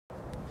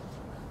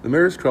The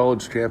Marist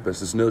College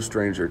campus is no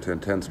stranger to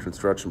intense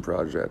construction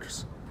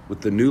projects. With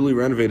the newly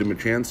renovated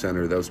McCann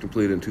Center that was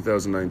completed in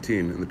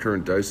 2019 and the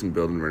current Dyson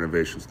building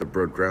renovations that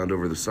broke ground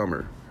over the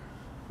summer.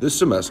 This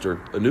semester,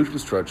 a new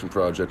construction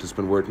project has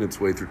been working its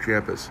way through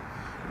campus,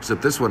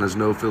 except this one has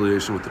no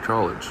affiliation with the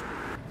college.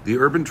 The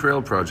Urban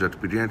Trail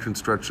Project began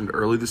construction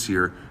early this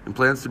year and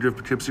plans to give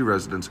Poughkeepsie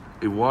residents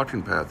a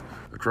walking path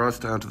across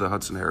town to the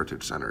Hudson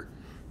Heritage Center,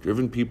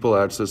 giving people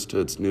access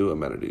to its new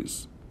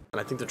amenities. And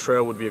I think the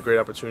trail would be a great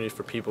opportunity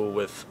for people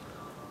with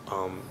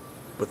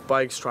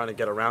bikes trying to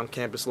get around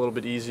campus a little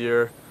bit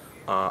easier.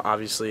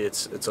 Obviously,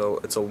 it's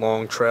a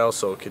long trail,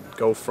 so it could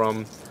go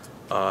from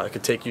it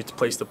could take you to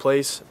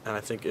place, and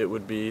I think it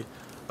would be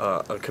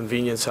a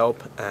convenience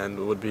help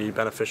and would be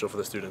beneficial for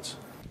the students.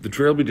 The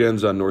trail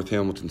begins on North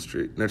Hamilton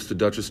Street, next to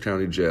Dutchess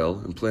County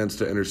Jail, and plans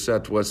to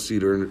intersect West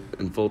Cedar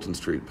and Fulton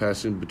Street,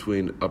 passing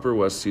between Upper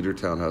West Cedar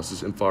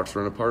townhouses and Fox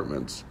Run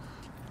apartments.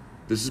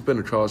 This has been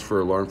a cause for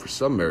alarm for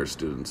some Marist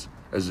students,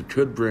 as it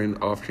could bring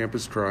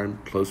off-campus crime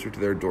closer to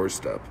their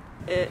doorstep.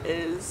 It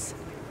is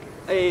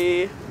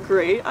a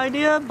great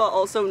idea, but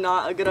also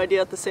not a good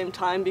idea at the same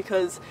time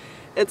because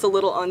it's a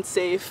little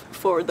unsafe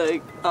for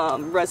the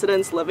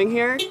residents living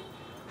here,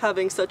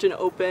 having such an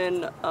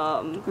open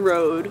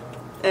road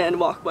and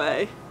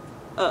walkway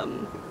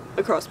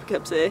across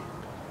Poughkeepsie.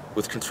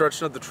 With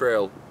construction of the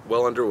trail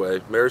well underway,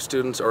 Marist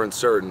students are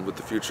uncertain with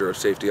the future of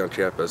safety on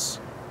campus.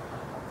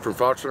 From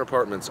Fox Run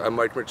Apartments, I'm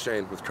Mike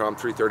McShane with Com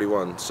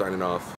 331, signing off.